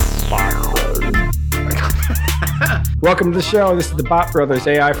Welcome to the show. This is the Bot Brothers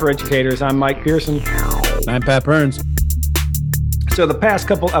AI for Educators. I'm Mike Pearson. I'm Pat Burns. So the past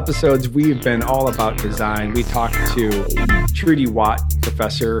couple episodes, we've been all about design. We talked to Trudy Watt,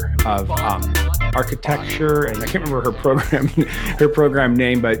 professor of architecture, and I can't remember her program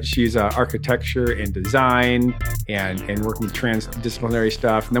name, but she's architecture and design and working with transdisciplinary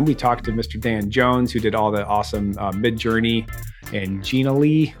stuff. And then we talked to Mr. Dan Jones, who did all the awesome Midjourney and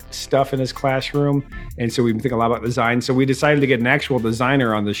Genially stuff in his classroom. And so we've been thinking a lot about design. So we decided to get an actual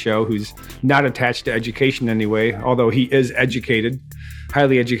designer on the show who's not attached to education anyway, although he is educated,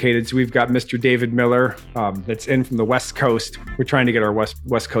 highly educated. So we've got Mr. David Miller that's in from the West Coast. We're trying to get our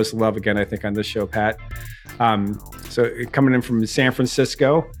West Coast love again, I think, on this show, Pat. So coming in from San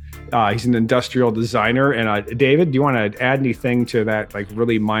Francisco. He's an industrial designer. And David, do you want to add anything to that like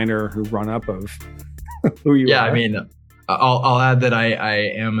really minor run up of who you are? Yeah, I mean, I'll add that I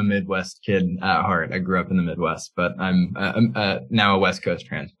am a Midwest kid at heart. I grew up in the Midwest, but I'm now a West Coast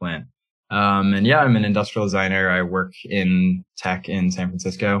transplant. And yeah, I'm an industrial designer. I work in tech in San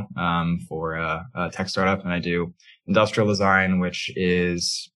Francisco for a tech startup, and I do industrial design, which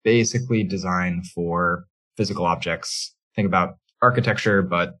is basically design for physical objects. Think about architecture,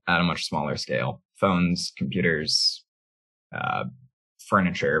 but at a much smaller scale. Phones, computers,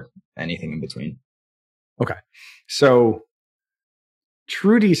 furniture, anything in between. Okay. So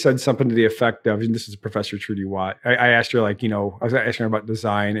Trudy said something to the effect of, and this is Professor Trudy Watt. I asked her, I was asking her about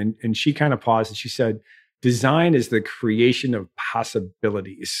design, and she kind of paused and she said, design is the creation of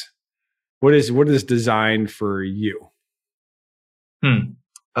possibilities. What is design for you?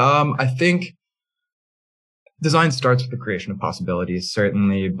 I think design starts with the creation of possibilities,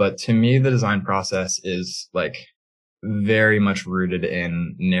 certainly. But to me, the design process is very much rooted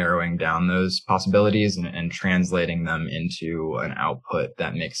in narrowing down those possibilities and translating them into an output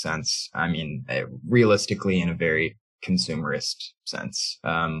that makes sense. I mean, realistically, in a very consumerist sense.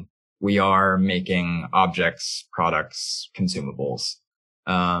 We are making objects, products, consumables.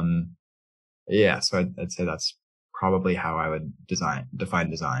 So I'd say that's probably how I would define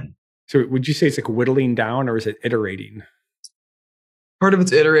design. So would you say it's like whittling down, or is it iterating? Part of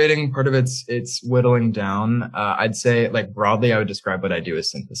it's iterating, part of it's whittling down. I'd say broadly, I would describe what I do as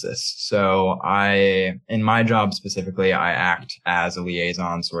synthesis. So in my job specifically, I act as a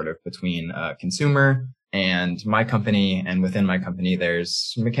liaison sort of between a consumer and my company. And within my company,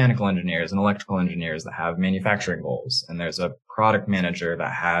 there's mechanical engineers and electrical engineers that have manufacturing goals. And there's a product manager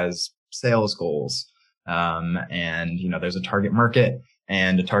that has sales goals. There's a target market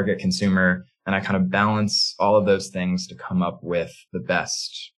and a target consumer. And I kind of balance all of those things to come up with the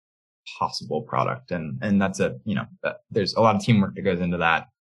best possible product. And that's there's a lot of teamwork that goes into that.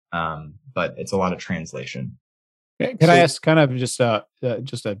 But it's a lot of translation. Can I ask kind of just a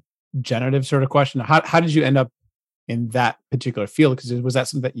generative sort of question? How did you end up in that particular field? Because was that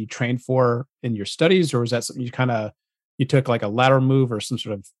something that you trained for in your studies, or was that something you took like a lateral move or some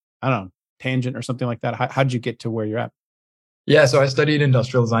sort of, tangent or something like that? How did you get to where you're at? Yeah, so I studied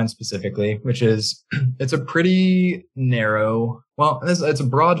industrial design specifically, which is, it's a pretty narrow, it's a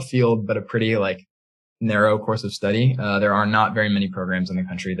broad field, but a pretty narrow course of study. There are not very many programs in the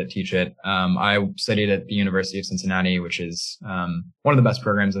country that teach it. I studied at the University of Cincinnati, which is one of the best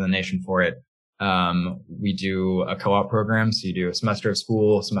programs in the nation for it. We do a co-op program, so you do a semester of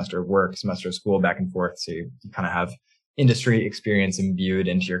school, semester of work, semester of school, back and forth. So you kind of have industry experience imbued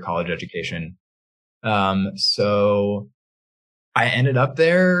into your college education. So I ended up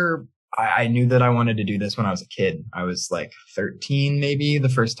there. I knew that I wanted to do this when I was a kid. I was 13, maybe, the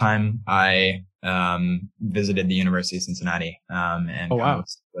first time I visited the University of Cincinnati. And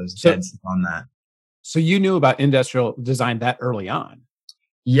was dead set on that. So you knew about industrial design that early on?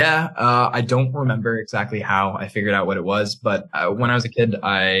 Yeah. I don't remember exactly how I figured out what it was, but when I was a kid,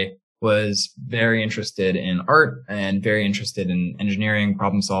 I was very interested in art and very interested in engineering,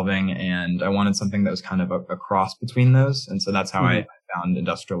 problem solving, and I wanted something that was kind of a cross between those. And so that's how I found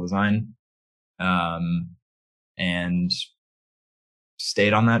industrial design, and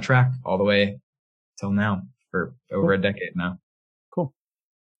stayed on that track all the way till now, for over a decade now. Cool.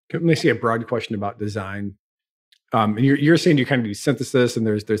 Let me see a broad question about design. And you're saying you kind of do synthesis, and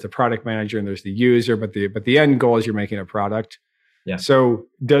there's the product manager and there's the user, but the end goal is you're making a product. Yeah. So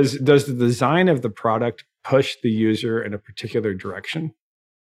does the design of the product push the user in a particular direction?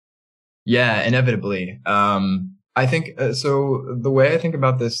 Yeah, inevitably. I think so. The way I think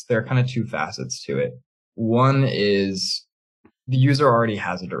about this, there are kind of two facets to it. One is the user already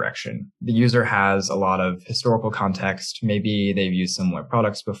has a direction. The user has a lot of historical context. Maybe they've used similar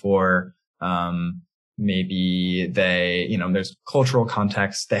products before. maybe they, there's cultural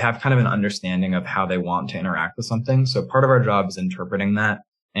context. They have kind of an understanding of how they want to interact with something. So part of our job is interpreting that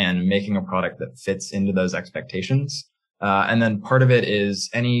and making a product that fits into those expectations. And then part of it is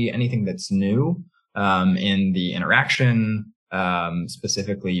anything that's new, in the interaction,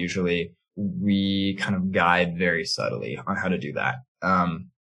 specifically, usually we kind of guide very subtly on how to do that.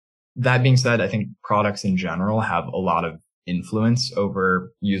 That being said, I think products in general have a lot of influence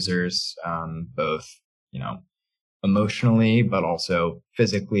over users, both, emotionally, but also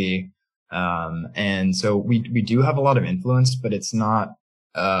physically. And so we do have a lot of influence, but it's not,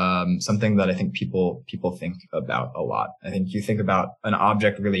 something that I think people think about a lot. I think you think about an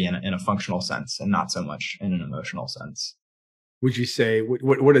object really in a functional sense and not so much in an emotional sense. Would you say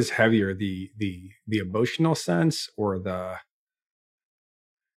what is heavier, the emotional sense or what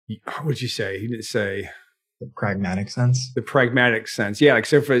would you say? You didn't say the pragmatic sense. The pragmatic sense, yeah. Like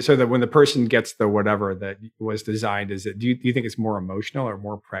so that when the person gets the whatever that was designed, do you think it's more emotional or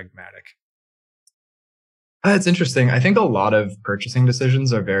more pragmatic? It's interesting. I think a lot of purchasing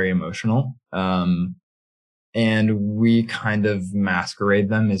decisions are very emotional, and we kind of masquerade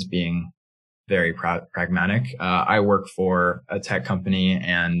them as being very pragmatic. I work for a tech company,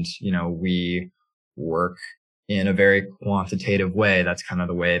 and we work in a very quantitative way. That's kind of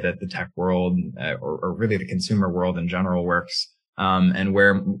the way that the tech world, or really the consumer world in general, works. And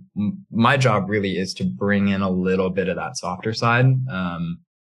where my job really is to bring in a little bit of that softer side,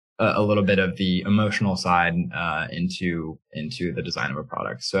 a little bit of the emotional side, into the design of a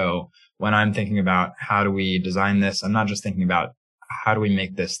product. So when I'm thinking about how do we design this, I'm not just thinking about how do we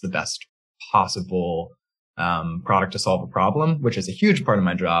make this the best possible product to solve a problem, which is a huge part of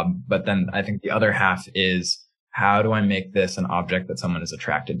my job. But then I think the other half is, how do I make this an object that someone is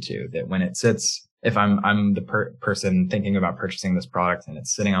attracted to? That when it sits, if I'm the person thinking about purchasing this product and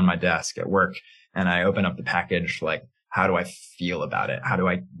it's sitting on my desk at work and I open up the package, like, how do I feel about it? How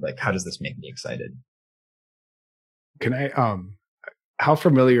does this make me excited? Can I, how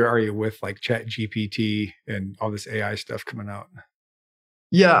familiar are you with like ChatGPT and all this AI stuff coming out?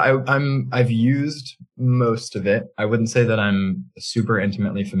 Yeah, I've used most of it. I wouldn't say that I'm super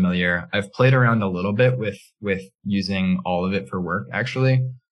intimately familiar. I've played around a little bit with using all of it for work, actually.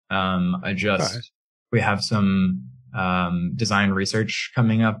 We have some design research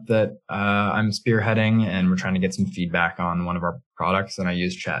coming up that I'm spearheading, and we're trying to get some feedback on one of our products. And I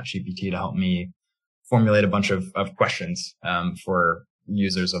use ChatGPT to help me formulate a bunch of questions for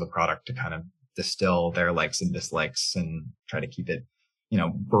users of the product to kind of distill their likes and dislikes and try to keep it,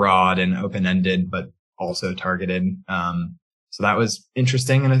 broad and open-ended, but also targeted. So that was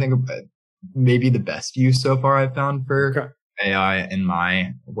interesting. And I think maybe the best use so far I've found for AI in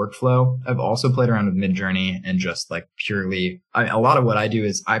my workflow. I've also played around with Midjourney and just like purely, a lot of what I do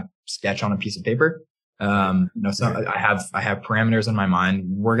is I sketch on a piece of paper. I have parameters in my mind.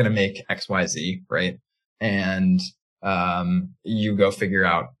 We're going to make X, Y, Z, right? And, you go figure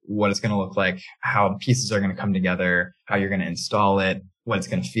out what it's going to look like, how pieces are going to come together, how you're going to install it, what it's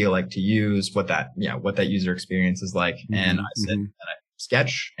going to feel like to use, what that user experience is like. Mm-hmm. And I sit and I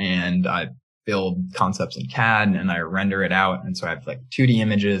sketch and I build concepts in CAD and I render it out. And so I have like 2D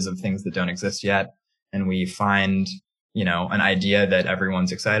images of things that don't exist yet. And we find, an idea that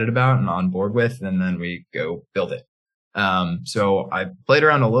everyone's excited about and on board with, and then we go build it. So I played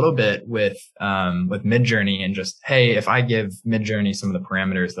around a little bit with Midjourney and just, hey, if I give Midjourney some of the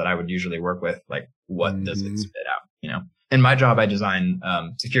parameters that I would usually work with, like what does it spit out, In my job, I design,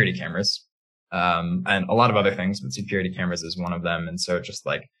 security cameras, and a lot of other things, but security cameras is one of them. And so just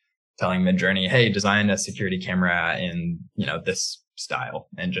like telling Midjourney, hey, design a security camera in, this style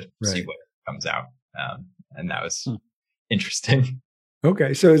and just see what comes out. And that was interesting.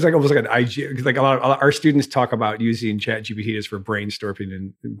 Okay. So it's like almost like an IG, like a lot of our students talk about using ChatGPT just for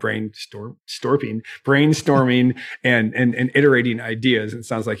brainstorming and iterating ideas. It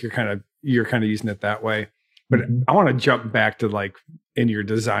sounds like you're kind of using it that way. But I want to jump back to like in your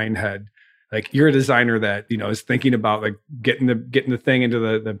design head, like you're a designer that, is thinking about like getting the thing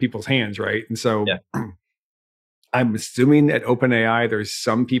into the people's hands. Right. And so I'm assuming at OpenAI, there's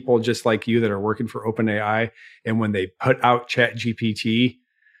some people just like you that are working for OpenAI. And when they put out ChatGPT,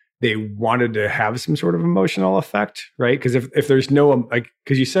 they wanted to have some sort of emotional effect, right? Because if there's no,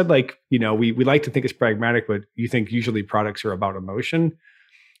 because you said we like to think it's pragmatic, but you think usually products are about emotion.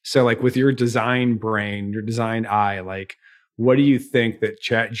 So like with your design brain, your design eye, like what do you think that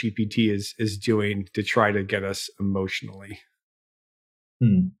ChatGPT is doing to try to get us emotionally?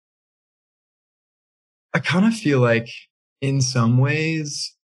 I kind of feel like in some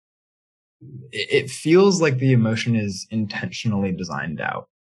ways, it feels like the emotion is intentionally designed out.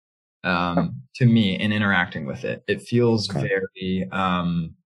 to me in interacting with it. It feels very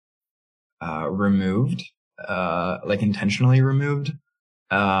removed, like intentionally removed.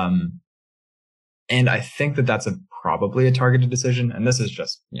 And I think that that's probably a targeted decision. And this is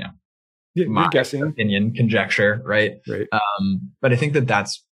just, my guessing, opinion, conjecture, right? Right. But I think that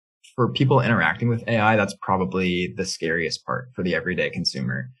that's, for people interacting with AI, that's probably the scariest part for the everyday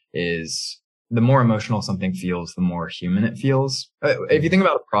consumer. Is the more emotional something feels, the more human it feels. If you think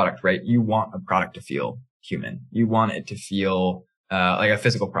about a product, right, you want a product to feel human. You want it to feel like a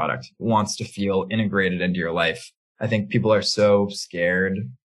physical product. It wants to feel integrated into your life. I think people are so scared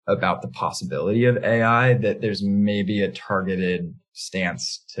about the possibility of AI that there's maybe a targeted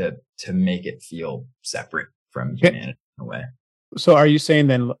stance to make it feel separate from humanity in a way. So are you saying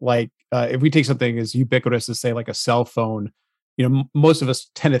then, like, if we take something as ubiquitous as, say, like a cell phone, most of us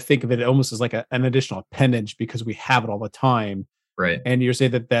tend to think of it almost as like an additional appendage because we have it all the time. Right. And you're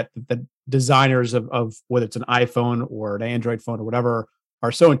saying that the designers of whether it's an iPhone or an Android phone or whatever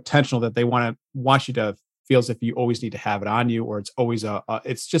are so intentional that they want you to feel as if you always need to have it on you, or it's always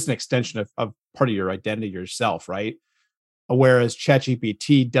it's just an extension of part of your identity, yourself, right? Whereas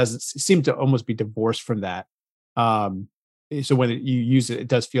ChatGPT doesn't seem to almost be divorced from that. So when you use it, it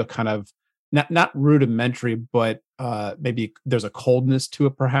does feel kind of not rudimentary, but maybe there's a coldness to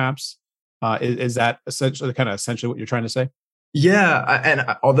it, perhaps. Is that essentially what you're trying to say? Yeah, and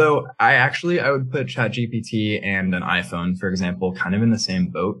although I would put ChatGPT and an iPhone, for example, kind of in the same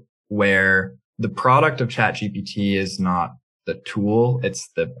boat, where the product of ChatGPT is not the tool, it's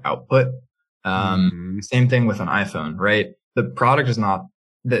the output. Same thing with an iPhone, right? The product is not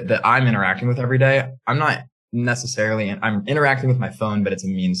that I'm interacting with every day. I'm not necessarily, I'm interacting with my phone, but it's a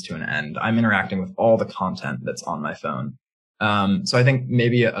means to an end. I'm interacting with all the content that's on my phone. So I think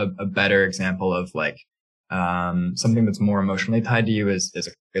maybe a better example of like, something that's more emotionally tied to you is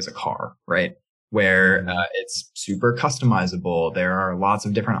a car, right? Where, it's super customizable. There are lots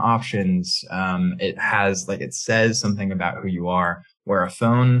of different options. It says something about who you are. Where a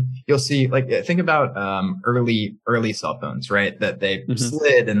phone, you'll see, like, think about, early cell phones, right? That they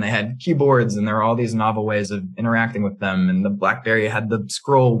slid and they had keyboards and there were all these novel ways of interacting with them. And the BlackBerry had the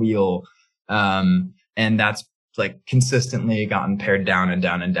scroll wheel. And that's like consistently gotten pared down and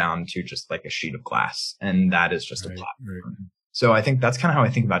down and down to just like a sheet of glass. And that is just a platform. Right. So I think that's kind of how I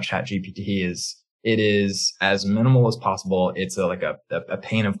think about ChatGPT it is as minimal as possible. It's like a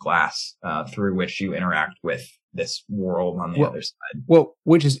pane of glass, through which you interact with this world on the other side. Well,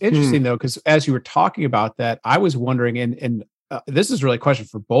 which is interesting though, because as you were talking about that, I was wondering, and this is really a question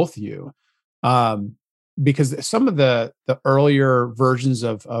for both of you, because some of the earlier versions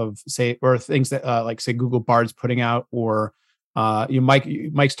of say, or things that like say Google Bard's putting out, or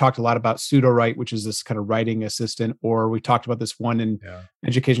Mike's talked a lot about Pseudowrite, which is this kind of writing assistant, or we talked about this one in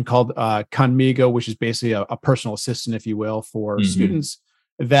education called Conmigo, which is basically a personal assistant, if you will, for students.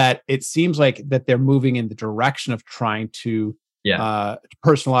 That it seems like that they're moving in the direction of trying to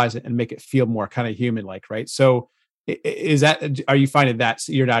personalize it and make it feel more kind of human like, right? So are you finding that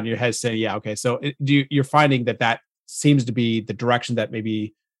you're nodding your head saying, yeah, okay. So you're finding that seems to be the direction that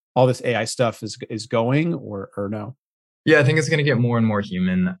maybe all this AI stuff is going, or no? Yeah, I think it's going to get more and more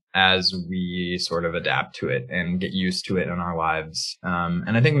human as we sort of adapt to it and get used to it in our lives.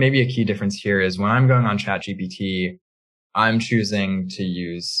 And I think maybe a key difference here is when I'm going on ChatGPT, I'm choosing to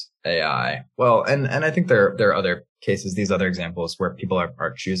use AI. Well, and I think there are other cases, these other examples where people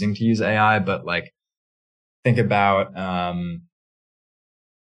are choosing to use AI, but like think about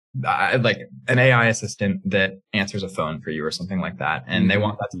like an AI assistant that answers a phone for you or something like that. And they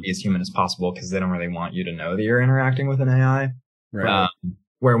want that to be as human as possible because they don't really want you to know that you're interacting with an AI. Right.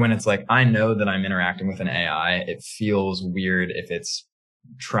 Where when it's like, I know that I'm interacting with an AI, it feels weird if it's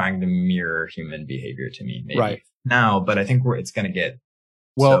trying to mirror human behavior to me. Maybe now, but I think it's going to get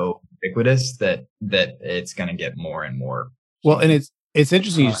so ubiquitous that it's going to get more and more. Well, and it's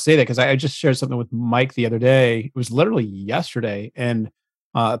interesting you say that, because I just shared something with Mike the other day. It was literally yesterday. And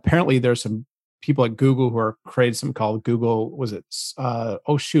apparently there's some people at Google who are creating something called Google, was it, now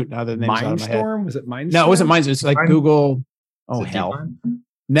the name's out of my head. Was it Mindstorm? No, it wasn't Mindstorm. It's like Google. Oh, hell.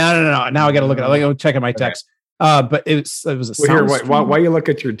 No. Now I got to look at it. I'll go check out my text. But it was a here, while you look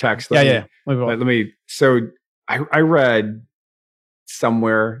at your text. Let me. So I read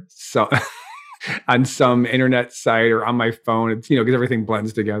somewhere on some internet site or on my phone, it's, because everything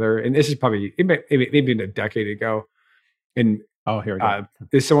blends together. And this is probably maybe a decade ago. And here we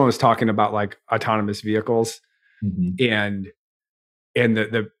go. Someone was talking about like autonomous vehicles, and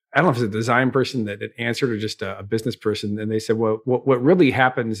the I don't know if it's a design person that answered or just a business person. And they said, well, what really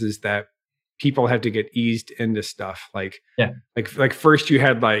happens is that people have to get eased into stuff. Like, Yeah. like first you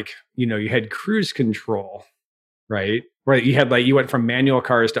had like, you had cruise control, right? Right. You had like, you went from manual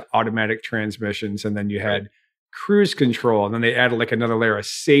cars to automatic transmissions, and then you had cruise control, and then they added like another layer of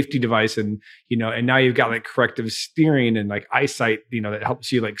safety device, and and now you've got like corrective steering and like eyesight, that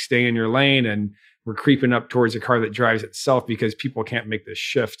helps you like stay in your lane. And we're creeping up towards a car that drives itself because people can't make this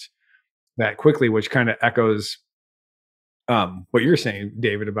shift that quickly, which kind of echoes what you're saying,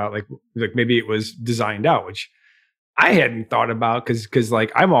 David, about like maybe it was designed out, which I hadn't thought about, because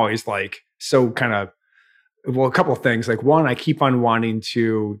like I'm always like so kind of, well, a couple of things. Like one, I keep on wanting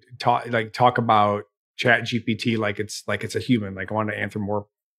to talk about Chat GPT like it's a human. Like I want to anthropomorph.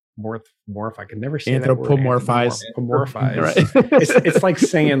 I can never say that word. Anthropomorphize. Right. It's like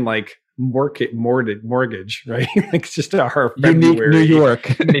saying like mortgage, right? Like it's just a hard unique New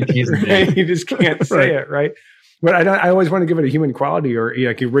York. Right? You just can't say it, right? But I always want to give it a human quality, or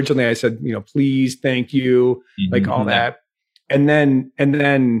like originally I said, please, thank you, like all that, and then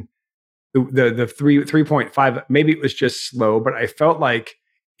the 3.5, maybe it was just slow, but I felt like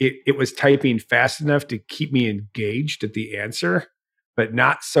it was typing fast enough to keep me engaged at the answer, but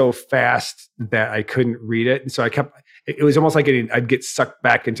not so fast that I couldn't read it. And so it was almost like I'd get sucked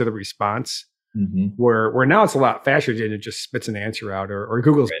back into the response, where now it's a lot faster and it just spits an answer out, or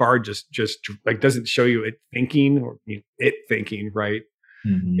Google's Bard just like doesn't show you it thinking, or it thinking, right?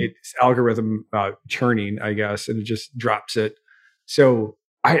 It's algorithm churning, I guess, and it just drops it. So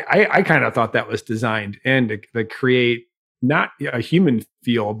I kind of thought that was designed and to create not a human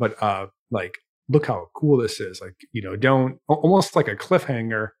feel, but like, look how cool this is. Like, don't, almost like a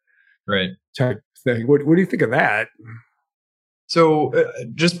cliffhanger, right, type thing. What do you think of that? So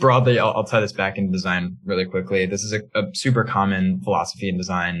just broadly, I'll tie this back into design really quickly. This is a super common philosophy in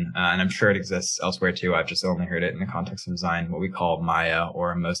design, and I'm sure it exists elsewhere too. I've just only heard it in the context of design, what we call Maya,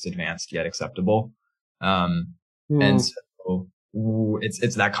 or most advanced yet acceptable. And so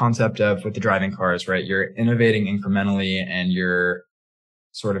it's that concept of, with the driving cars, right? You're innovating incrementally, and you're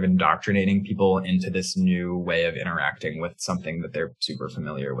sort of indoctrinating people into this new way of interacting with something that they're super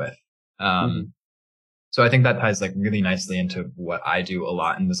familiar with. So I think that ties like really nicely into what I do a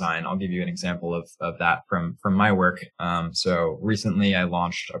lot in design. I'll give you an example of that from my work. So recently I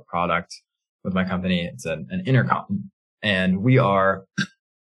launched a product with my company. It's an intercom, and we are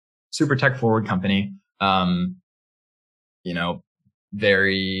super tech forward company.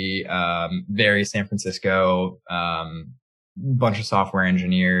 Very San Francisco, bunch of software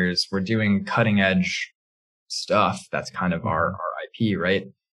engineers. We're doing cutting edge stuff. That's kind of our IP, right?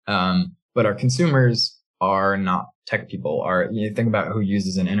 But our consumers are not tech people. You think about who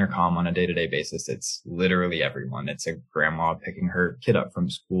uses an intercom on a day-to-day basis. It's literally everyone. It's a grandma picking her kid up from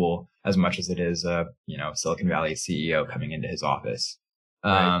school as much as it is a, Silicon Valley CEO coming into his office.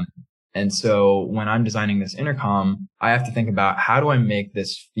 Right. And so when I'm designing this intercom, I have to think about, how do I make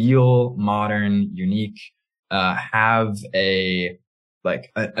this feel modern, unique, have a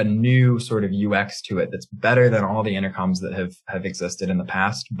new sort of UX to it that's better than all the intercoms that have existed in the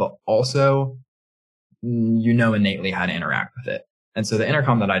past, but also innately how to interact with it. And so the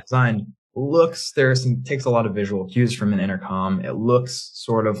intercom that I designed takes a lot of visual cues from an intercom. It looks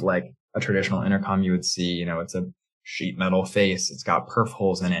sort of like a traditional intercom you would see. It's a sheet metal face. It's got perf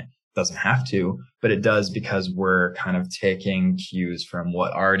holes in it. It doesn't have to, but it does, because we're kind of taking cues from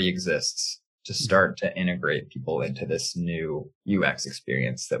what already exists to start to integrate people into this new UX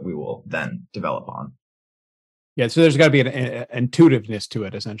experience that we will then develop on. Yeah, so there's got to be an intuitiveness to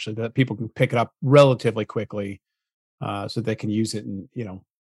it, essentially, that people can pick it up relatively quickly, so they can use it. And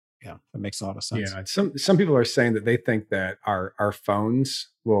that makes a lot of sense. Yeah, some people are saying that they think that our phones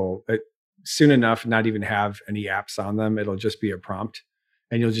will soon enough not even have any apps on them. It'll just be a prompt,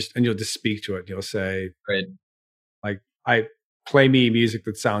 and you'll just speak to it. You'll say, right, like, I play me music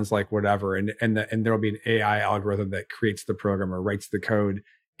that sounds like whatever, and there'll be an AI algorithm that creates the program or writes the code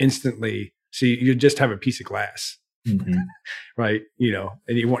instantly. So you just have a piece of glass, right? And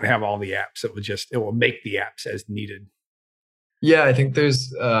you won't have all the apps. It will make the apps as needed. Yeah, I think there's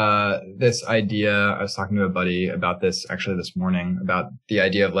this idea. I was talking to a buddy about this actually this morning, about the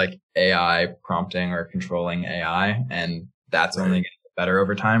idea of like AI prompting or controlling AI, and that's only going to get better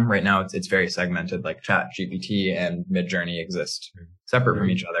over time. Right now, it's very segmented. Like Chat GPT and Midjourney exist separate from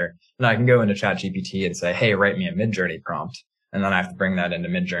each other, and I can go into Chat GPT and say, "Hey, write me a Midjourney prompt." And then I have to bring that into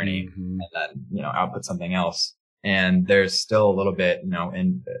Midjourney and then, output something else. And there's still a little bit,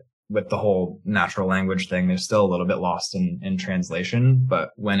 with the whole natural language thing, there's still a little bit lost in translation.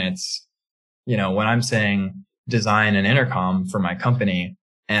 But when it's, when I'm saying design an intercom for my company,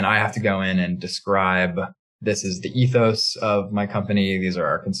 and I have to go in and describe, this is the ethos of my company. These are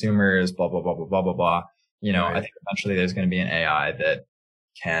our consumers, blah, blah, blah, blah, blah, blah, blah. I think eventually there's going to be an AI that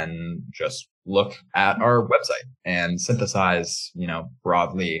can just look at our website and synthesize,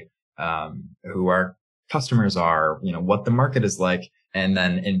 broadly, who our customers are, what the market is like, and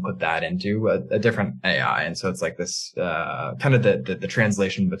then input that into a different AI. And so it's like this, kind of the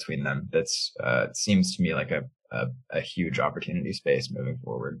translation between them. That's, seems to me like a huge opportunity space moving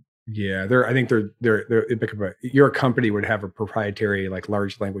forward. Yeah. I think your company would have a proprietary, like,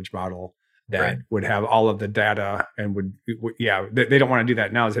 large language model that would have all of the data and they don't want to do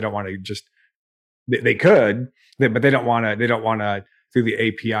that now. Is they don't want to just, they could, but they don't want to through the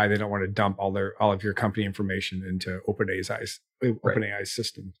API. They don't want to dump all of your company information into OpenAI's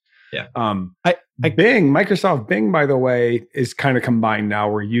system. Yeah. Microsoft Bing, by the way, is kind of combined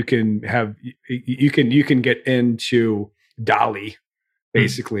now, where you can get into DALL-E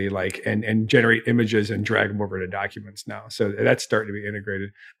basically, like, and generate images and drag them over to documents now. So that's starting to be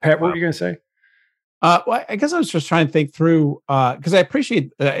integrated. Pat, what were you going to say? Well, I guess I was just trying to think through, because I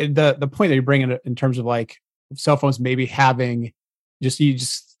appreciate the point that you're bringing in terms of, like, cell phones maybe having you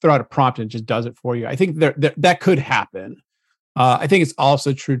just throw out a prompt and it just does it for you. I think that could happen. I think it's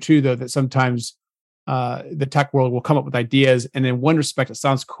also true too, though, that sometimes the tech world will come up with ideas, and in one respect it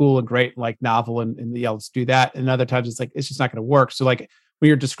sounds cool and great, like novel, and yeah, let's do that. And other times it's like, it's just not going to work. So, like, when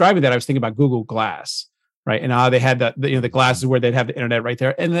you're describing that, I was thinking about Google Glass, right? And how they had the glasses where they'd have the internet right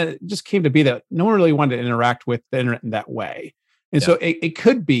there, and then it just came to be that no one really wanted to interact with the internet in that way. And so it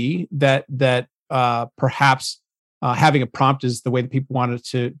could be that perhaps having a prompt is the way that people wanted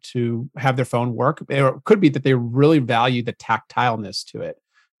to have their phone work. Or it could be that they really value the tactileness to it,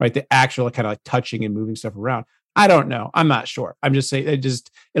 right? The actual kind of like touching and moving stuff around. I don't know. I'm not sure. I'm just saying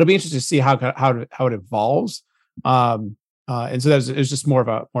it'll be interesting to see how it evolves. And so it was just more of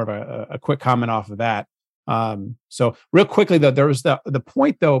a quick comment off of that. So real quickly though, there was the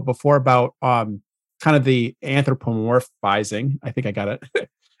point though before about kind of the anthropomorphizing. I think I got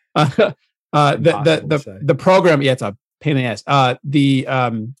it. The program, yeah, it's a pain in the ass. The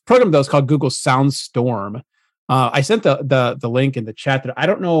program though is called Google Soundstorm. I sent the link in the chat. That I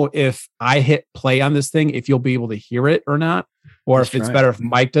don't know if I hit play on this thing, if you'll be able to hear it or not, or if it's better if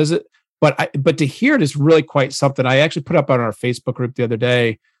Mike does it. But to hear it is really quite something. I actually put up on our Facebook group the other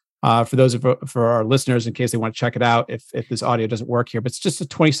day for our listeners, in case they want to check it out. If this audio doesn't work here, but it's just a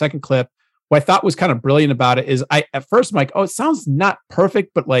 20-second clip. What I thought was kind of brilliant about it is at first I'm like, oh, it sounds not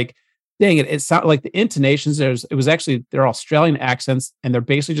perfect, but like, dang it sounded like the intonations. They're Australian accents, and they're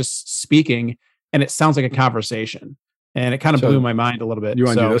basically just speaking, and it sounds like a conversation. And it kind of blew my mind a little bit. You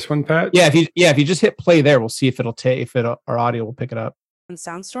want to do this one, Pat? Yeah, if you just hit play there, we'll see if our audio will pick it up.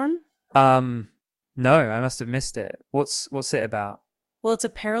 Soundstorm? No, I must have missed it. What's it about? Well, it's a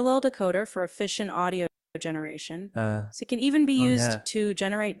parallel decoder for efficient audio generation. So it can even be used to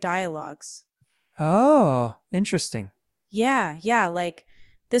generate dialogues. Oh, interesting. Yeah, like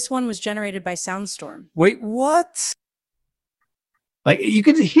this one was generated by Soundstorm. Wait, what? Like, you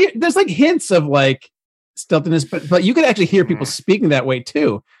could hear, there's like hints of like stuff in this, but you could actually hear people speaking that way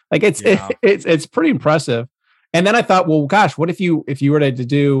too. Like it's pretty impressive. And then I thought, well, gosh, what if you were to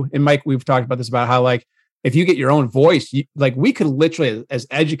do, and Mike, we've talked about this, about how, like, if you get your own voice, like, we could literally, as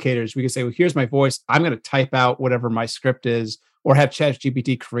educators, we could say, well, here's my voice. I'm going to type out whatever my script is, or have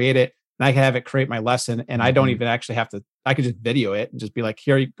ChatGPT create it, and I can have it create my lesson. And I don't even actually have to, I could just video it and just be like,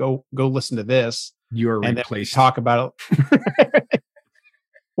 here you go listen to this. You are and replaced. Then talk about it.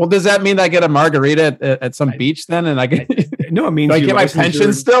 Well, does that mean I get a margarita at some beach then? And I get no, it means do I get my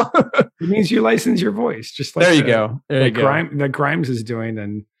pension still? It means you license your voice, just like there you go. There you go. That Grimes is doing,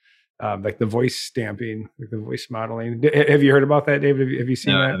 and like the voice stamping, like the voice modeling. Have you heard about that, David? Have you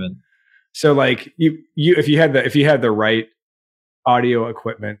seen that? No, I haven't. So, like, you if you had the right audio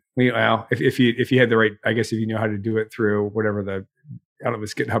equipment, well, if you had the right, I guess, if you know how to do it through whatever I don't know if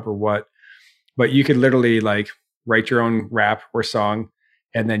it's GitHub or what, but you could literally like write your own rap or song.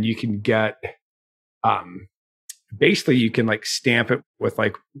 And then you can get, basically you can like stamp it with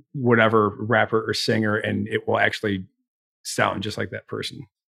like whatever rapper or singer, and it will actually sound just like that person,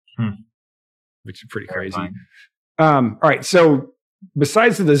 which is pretty crazy. All right. So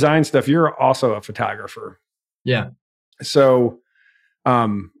besides the design stuff, you're also a photographer. Yeah. So,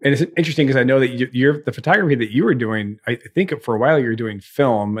 and it's interesting because I know that you're the photography that you were doing. I think for a while you were doing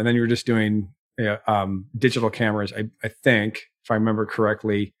film, and then you were just doing digital cameras. I think, if I remember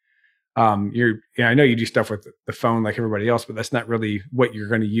correctly, I know you do stuff with the phone like everybody else, but that's not really what you're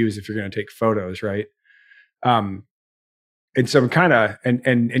going to use if you're going to take photos, right? And so I'm kind of,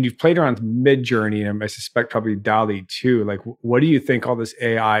 and you've played around with Midjourney, and I suspect probably DALL-E too. Like, what do you think all this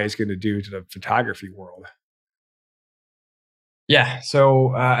AI is going to do to the photography world? Yeah.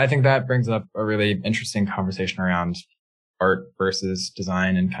 So I think that brings up a really interesting conversation around art versus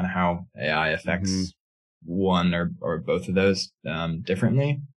design and kind of how AI affects one or both of those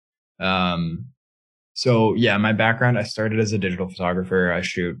differently. So yeah, my background, I started as a digital photographer. I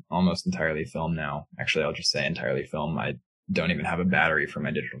shoot almost entirely film now. Actually, I'll just say entirely film. I don't even have a battery for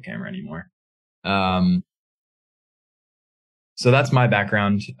my digital camera anymore. So that's my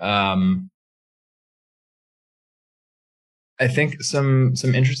background. I think some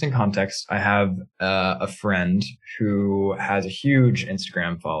interesting context. I have a friend who has a huge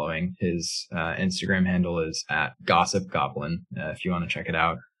Instagram following. His Instagram handle is @GossipGoblin. If you want to check it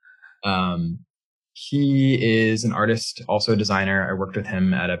out. He is an artist, also a designer. I worked with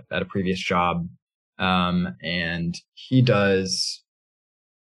him at a previous job, and he does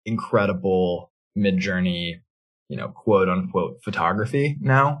incredible mid-journey, quote unquote photography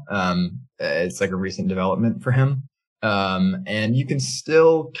now. It's like a recent development for him. And you can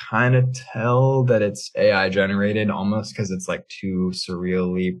still kind of tell that it's AI generated almost because it's like too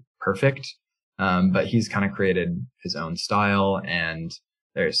surreally perfect. But he's kind of created his own style, and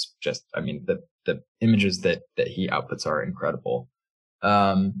there's just, the images that he outputs are incredible.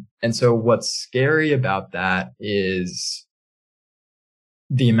 And so what's scary about that is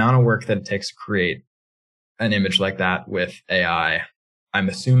the amount of work that it takes to create an image like that with AI. I'm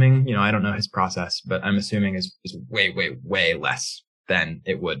assuming, I don't know his process, but I'm assuming is way, way, way less than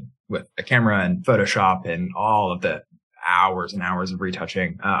it would with a camera and Photoshop and all of the hours and hours of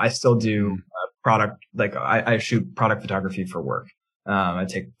retouching. I still do product, like I shoot product photography for work. I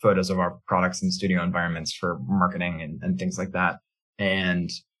take photos of our products in studio environments for marketing and things like that. And,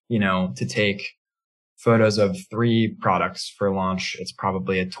 to take photos of 3 products for launch, it's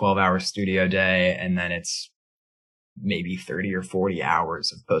probably a 12-hour studio day. And then it's maybe 30 or 40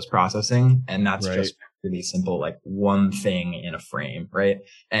 hours of post-processing. And that's just really simple, like one thing in a frame. Right.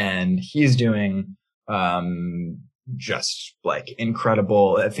 And he's doing, just like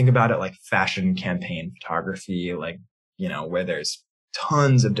incredible. Think about it like fashion campaign photography, like, where there's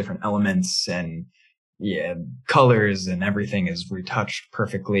tons of different elements and colors and everything is retouched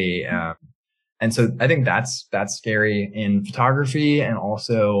perfectly. And so I think that's scary in photography and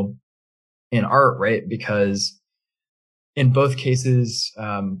also in art, right? Because in both cases,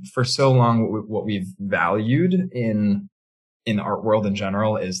 for so long, what we've valued in the art world in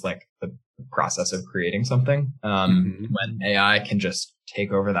general is like the process of creating something. When AI can just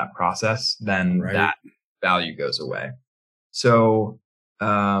take over that process, then that value goes away. So,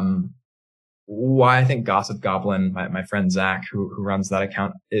 why I think Gossip Goblin, my friend Zach, who runs that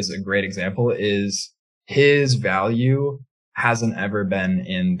account, is a great example is his value hasn't ever been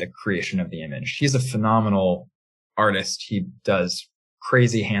in the creation of the image. He's a phenomenal artist. He does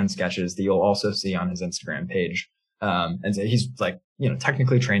crazy hand sketches that you'll also see on his Instagram page. And so he's like,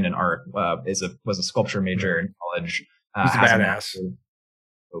 technically trained in art, was a sculpture major in college. He's a badass.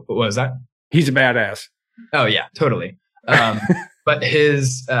 What was that? He's a badass. Oh yeah, totally. But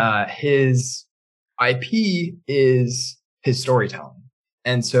his IP is his storytelling.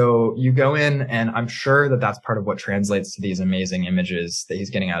 And so you go in, and I'm sure that that's part of what translates to these amazing images that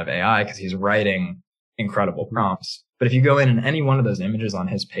he's getting out of AI, because he's writing incredible prompts. But if you go in and any one of those images on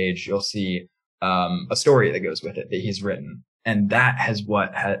his page, you'll see a story that goes with it that he's written. And that is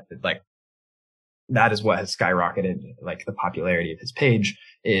what has skyrocketed like the popularity of his page.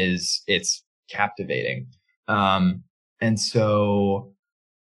 Is it's captivating. And so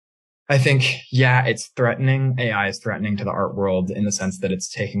I think, it's threatening. AI is threatening to the art world in the sense that it's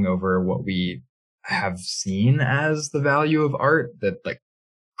taking over what we have seen as the value of art, that like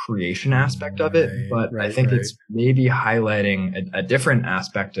creation aspect of it. But I think it's maybe highlighting a different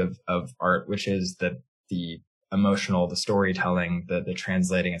aspect of art, which is the emotional, the storytelling, the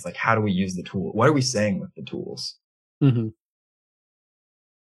translating. It's like, how do we use the tool? What are we saying with the tools? Mm-hmm.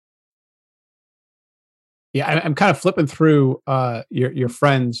 Yeah, I'm kind of flipping through your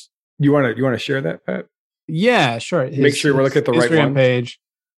friends. You want to share that, Pat? Yeah, sure. Make sure we're looking at the right Instagram one. Page.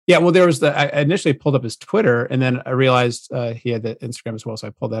 Yeah, well, there was I initially pulled up his Twitter, and then I realized he had the Instagram as well, so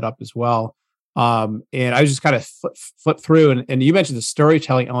I pulled that up as well. And I was just kind of flip through, and you mentioned the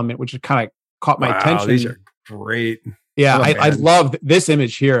storytelling element, which kind of caught my attention. These are great. Yeah, I love this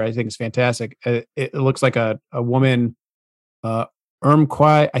image here. I think it's fantastic. It looks like a woman,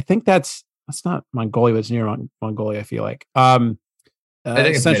 Urmqi. I think that's not Mongolia, but it's near Mongolia, I feel like. I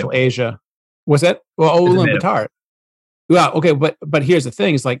think it's Central Asia. Was that? Well, Ulaanbaatar. Yeah, okay, but here's the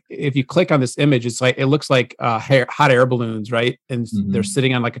thing: is like if you click on this image, it's like it looks like hot air balloons, right? And they're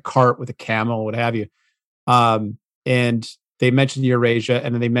sitting on like a cart with a camel, what have you. And they mentioned Eurasia,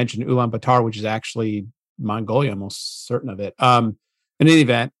 and then they mentioned Ulaanbaatar, which is actually Mongolia. I'm almost certain of it. In any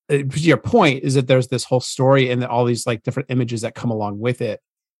event, your point is that there's this whole story and all these like different images that come along with it,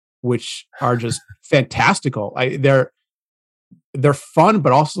 which are just fantastical. They're fun,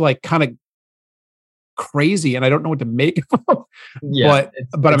 but also like kind of crazy, and I don't know what to make of them. Yeah,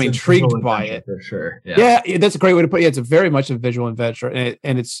 but I'm intrigued by it for sure. Yeah, that's a great way to put it. It's a very much a visual adventure,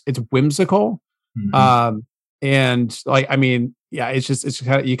 and it's whimsical. And like, I mean, yeah, it's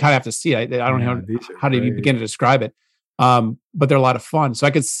kind of, you kind of have to see it. I don't know how to even begin to describe it. But they're a lot of fun. So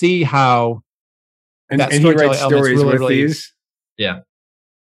I could see how and he writes stories with these. Yeah.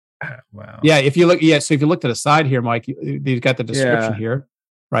 Wow. Yeah. So if you look to the side here, Mike, you've got the description here,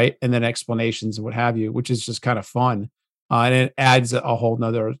 right? And then explanations and what have you, which is just kind of fun. And it adds a whole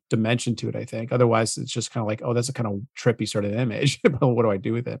nother dimension to it, I think. Otherwise, it's just kind of like, oh, that's a kind of trippy sort of image. But what do I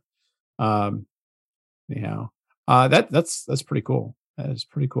do with it? That's pretty cool. That is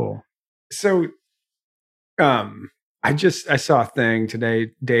pretty cool. So, I saw a thing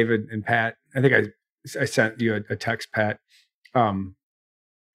today, David and Pat. I think I sent you a text, Pat.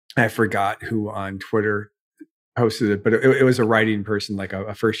 I forgot who on Twitter posted it, but it was a writing person, like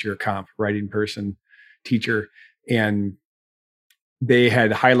a first year comp writing person, teacher. And they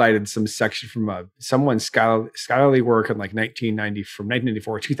had highlighted some section from someone's scholarly work in like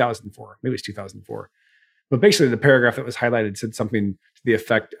 1994, 2004, maybe it was 2004. But basically the paragraph that was highlighted said something to the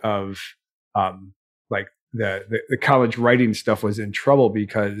effect of like the college writing stuff was in trouble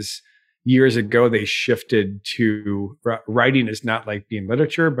because years ago they shifted to writing is not like being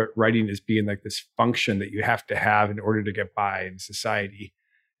literature, but writing is being like this function that you have to have in order to get by in society.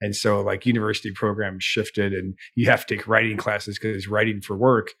 And so like university programs shifted and you have to take writing classes because it's writing for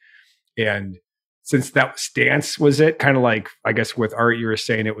work. And since that stance was it, kind of like, I guess with art, you were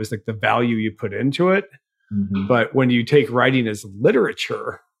saying it was like the value you put into it. But when you take writing as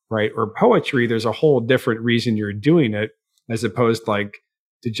literature, right, or poetry, there's a whole different reason you're doing it as opposed like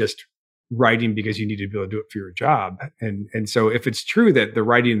to just writing because you need to be able to do it for your job. And so if it's true that the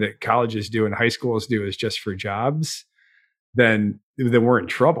writing that colleges do and high schools do is just for jobs, then we're in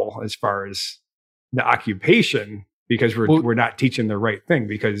trouble as far as the occupation because we're not teaching the right thing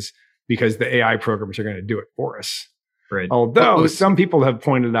because the AI programs are going to do it for us. Right. Although some people have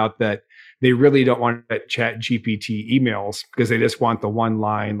pointed out that they really don't want that Chat GPT emails because they just want the one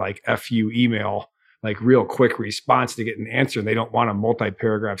line like FU email, like real quick response to get an answer. And they don't want a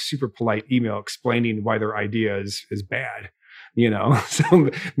multi-paragraph, super polite email explaining why their idea is bad.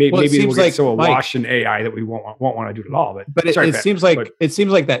 So maybe we'll get so awash in AI that we won't want to do it at all. But it seems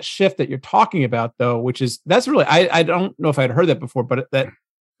like that shift that you're talking about, though, which is that's really I don't know if I'd heard that before, but that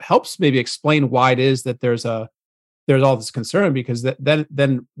helps maybe explain why it is that there's all this concern because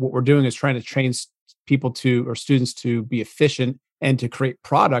then what we're doing is trying to train people or students to be efficient and to create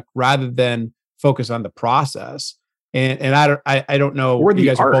product rather than focus on the process. And I don't know. Or you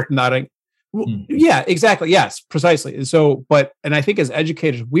guys art. are both nodding. Yeah, exactly. Yes, precisely. And so, and I think as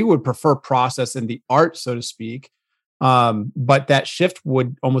educators, we would prefer process in the art, so to speak. But that shift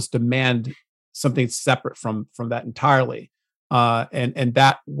would almost demand something separate from that entirely. And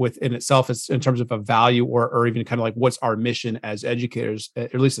that within itself is in terms of a value or even kind of like what's our mission as educators,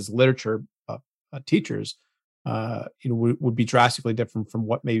 at least as literature teachers, would be drastically different from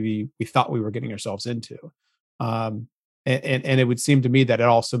what maybe we thought we were getting ourselves into. And it would seem to me that it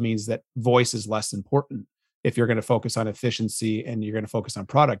also means that voice is less important if you're going to focus on efficiency and you're going to focus on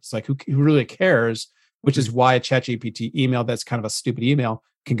product. It's like who really cares? Which is why a ChatGPT email that's kind of a stupid email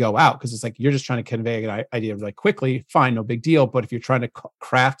can go out because it's like you're just trying to convey an idea really quickly. Fine, no big deal. But if you're trying to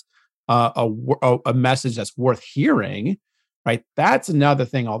craft a message that's worth hearing, right? That's another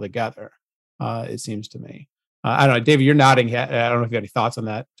thing altogether. It seems to me. I don't know, David. You're nodding. I don't know if you have any thoughts on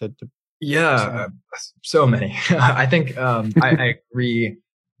that. Yeah, so many. I think I agree.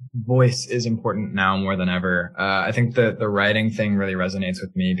 Voice is important now more than ever. I think the writing thing really resonates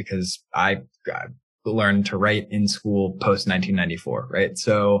with me because I learned to write in school post 1994, right?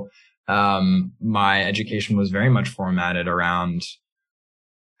 So my education was very much formatted around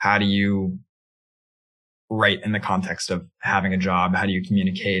how do you write in the context of having a job? How do you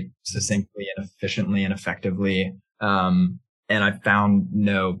communicate succinctly and efficiently and effectively? And I found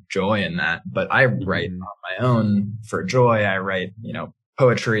no joy in that, but I write on my own for joy. I write,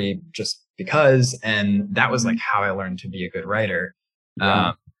 poetry just because, and that was like how I learned to be a good writer.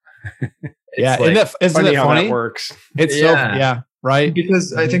 Yeah. Isn't it funny how that works? It's right.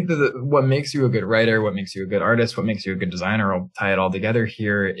 Because I think that what makes you a good writer, what makes you a good artist, what makes you a good designer, I'll tie it all together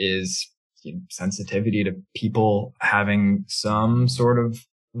here is sensitivity to people having some sort of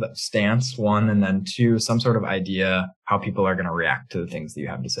stance, one, and then two, some sort of idea how people are going to react to the things that you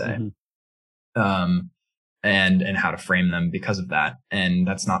have to say. and how to frame them because of that. And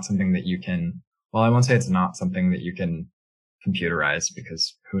that's not something that you can, well, I won't say it's not something that you can computerize,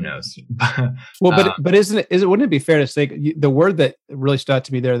 because who knows? Well, but wouldn't it be fair to say the word that really stood out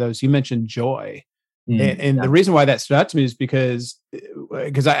to me there, though, is you mentioned joy. And the reason why that stood out to me is because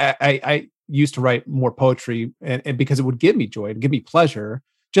I used to write more poetry, and because it would give me joy, it'd give me pleasure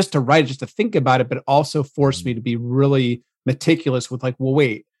just to write, just to think about it, but it also forced me to be really meticulous with like, well,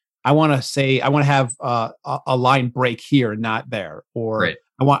 wait, I want to have a line break here, not there, or right.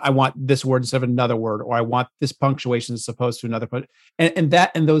 I want this word instead of another word, or I want this punctuation as opposed to another.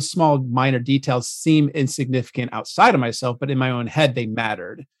 And those small minor details seem insignificant outside of myself, but in my own head, they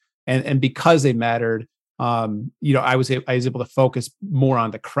mattered. And because they mattered, I was able to focus more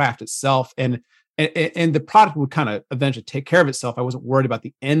on the craft itself, and the product would kind of eventually take care of itself. I wasn't worried about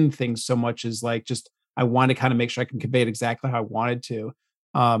the end thing so much as like, just, I wanted to kind of make sure I can convey it exactly how I wanted to.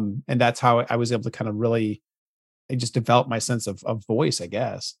 And that's how I was able to kind of really just develop my sense of voice, I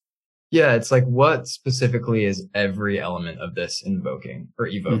guess. Yeah. It's like, what specifically is every element of this evoking?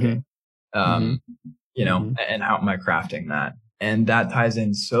 And how am I crafting that? And that ties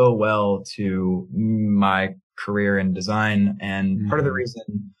in so well to my career in design. And part of the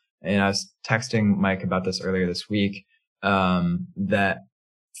reason, and I was texting Mike about this earlier this week, that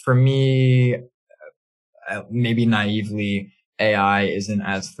for me, maybe naively, AI isn't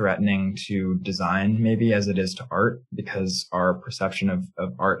as threatening to design maybe as it is to art, because our perception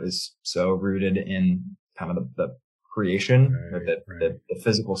of art is so rooted in kind of the creation, or the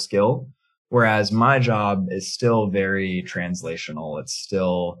physical skill. Whereas my job is still very translational. It's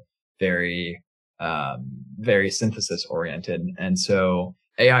still very, very synthesis oriented. And so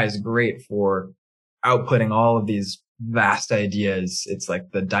AI is great for outputting all of these vast ideas. It's like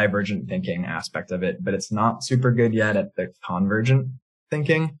the divergent thinking aspect of it, but it's not super good yet at the convergent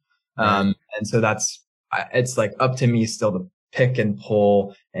thinking. And so it's like up to me still to pick and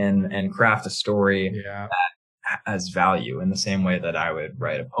pull and craft a story that has value, in the same way that I would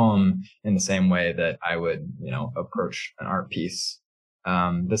write a poem, in the same way that I would, approach an art piece.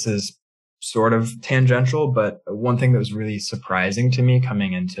 This is sort of tangential, but one thing that was really surprising to me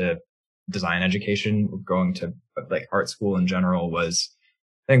coming into design education, going to like art school in general, was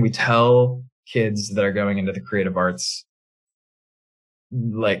I think we tell kids that are going into the creative arts,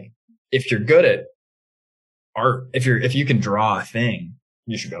 like, if you're good at art, if you can draw a thing,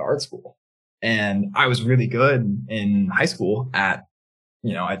 you should go to art school. And I was really good in high school at,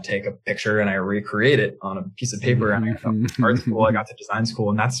 I'd take a picture and I recreate it on a piece of paper, and I got to art school, I got to design school,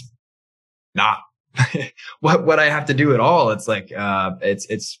 and that's not what I have to do at all. It's like,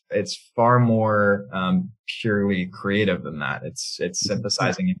 it's far more, purely creative than that. It's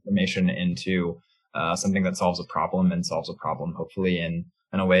synthesizing information into, something that solves a problem, and solves a problem, hopefully in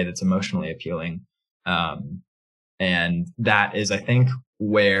a way that's emotionally appealing. And that is, I think,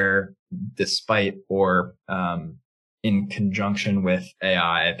 where, despite or, in conjunction with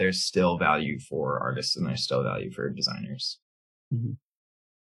AI, there's still value for artists, and there's still value for designers. Mm-hmm.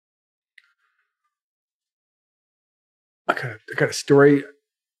 I got a story.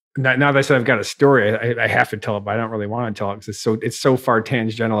 Now that I said I've got a story, I have to tell it, but I don't really want to tell it because it's so far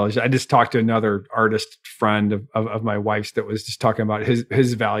tangential. I just talked to another artist friend of my wife's that was just talking about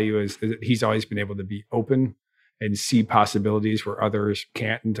his value is that he's always been able to be open and see possibilities where others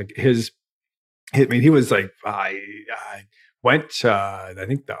can't. And like he was like, I went to, I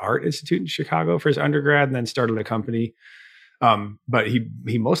think, the Art Institute in Chicago for his undergrad, and then started a company. But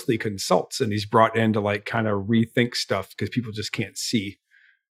he mostly consults, and he's brought in to like kind of rethink stuff because people just can't see,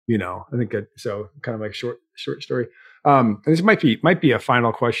 I think so kind of like short story. And this might be a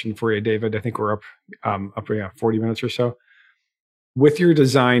final question for you, David. I think we're up 40 minutes or so with your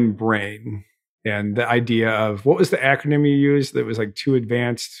design brain and the idea of, what was the acronym you used that was like too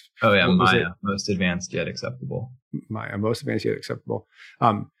advanced? Oh yeah. Maya, most advanced yet acceptable. Maya, most advanced yet acceptable. So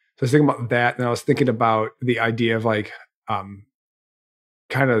I was thinking about that, and I was thinking about the idea of like,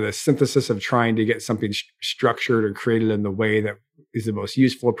 kind of the synthesis of trying to get something structured or created in the way that is the most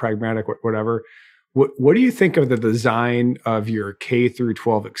useful, pragmatic, whatever. What do you think of the design of your K through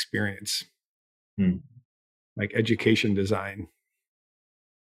 12 experience? Like education design?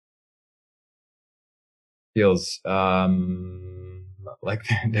 Feels like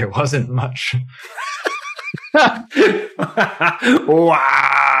there wasn't much.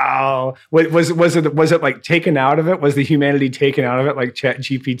 Wow. Was it like taken out of it? Was the humanity taken out of it, like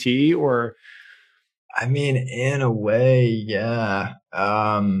ChatGPT? Or, I mean, in a way, yeah.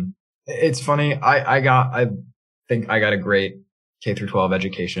 It's funny. I think I got a great K through 12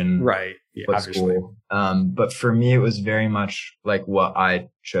 education, right? Yeah, obviously. School. But for me, it was very much like what I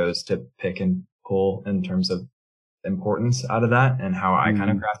chose to pick and pull in terms of importance out of that and how I kind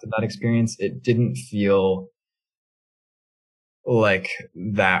of crafted that experience. It didn't feel like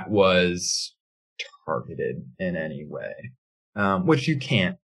that was targeted in any way, which you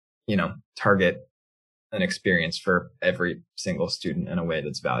can't, target an experience for every single student in a way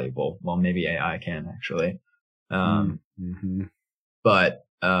that's valuable. Well, maybe AI can actually. But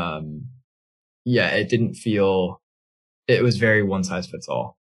it didn't feel, it was very one size fits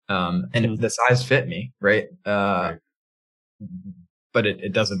all. And if the size fit me, right? But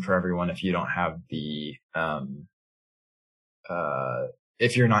it doesn't for everyone if you don't have the,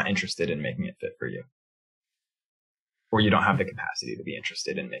 if you're not interested in making it fit for you. Or you don't have the capacity to be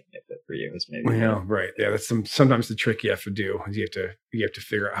interested in making it fit for you is maybe. Right. Yeah. That's sometimes the trick you have to do is you have to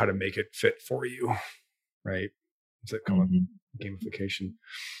figure out how to make it fit for you. Right. Is that called gamification?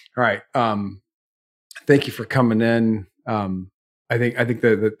 All right. Thank you for coming in. I think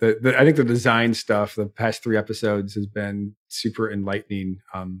the design stuff, the past 3 episodes has been super enlightening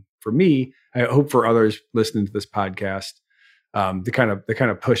for me. I hope for others listening to this podcast. The kind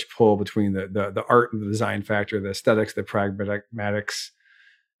of push pull between the art and the design factor, the aesthetics, the pragmatics,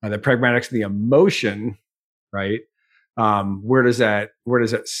 the emotion, right? Where does that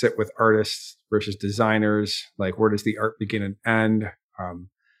sit with artists versus designers? Like, where does the art begin and end?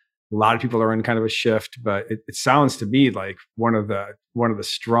 A lot of people are in kind of a shift, but it sounds to me like one of the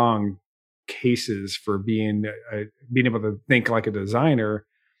strong cases for being able to think like a designer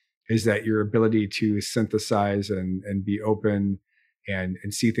is that your ability to synthesize and be open and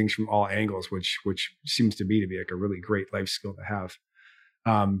see things from all angles, which seems to be like a really great life skill to have.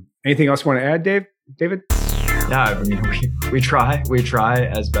 Anything else you want to add, David? Yeah, I mean, we try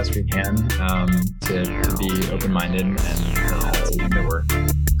as best we can to be open-minded, and that's something that we're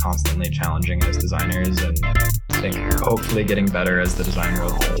constantly challenging as designers, and I think hopefully getting better as the design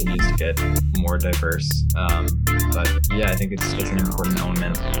world continues to get more diverse. But yeah, I think it's an important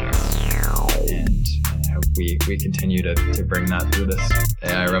element, and I hope we continue to bring that through this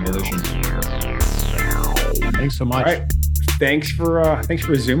AI revolution. Thanks so much. All right. Thanks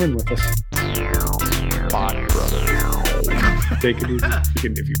for zooming with us. Bot Brothers. Take it easy. You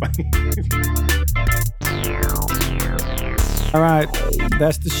can if you want. All right,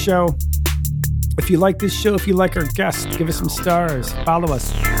 that's the show. If you like this show, if you like our guests, give us some stars, follow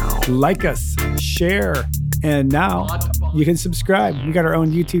us, like us, share, and now you can subscribe. We got our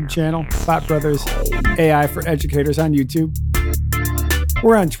own YouTube channel, Bot Brothers AI for Educators on YouTube.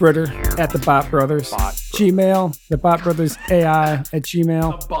 We're on Twitter at the Bot Brothers, Gmail, the Bot Brothers AI at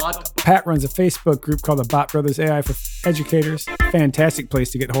Gmail. Pat runs a Facebook group called the Bot Brothers AI for Educators. Fantastic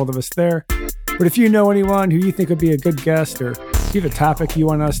place to get hold of us there. But if you know anyone who you think would be a good guest, or if you have a topic you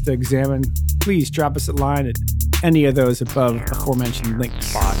want us to examine, please drop us a line at any of those above aforementioned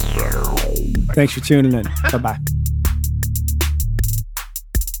links. Thanks for tuning in. Bye-bye.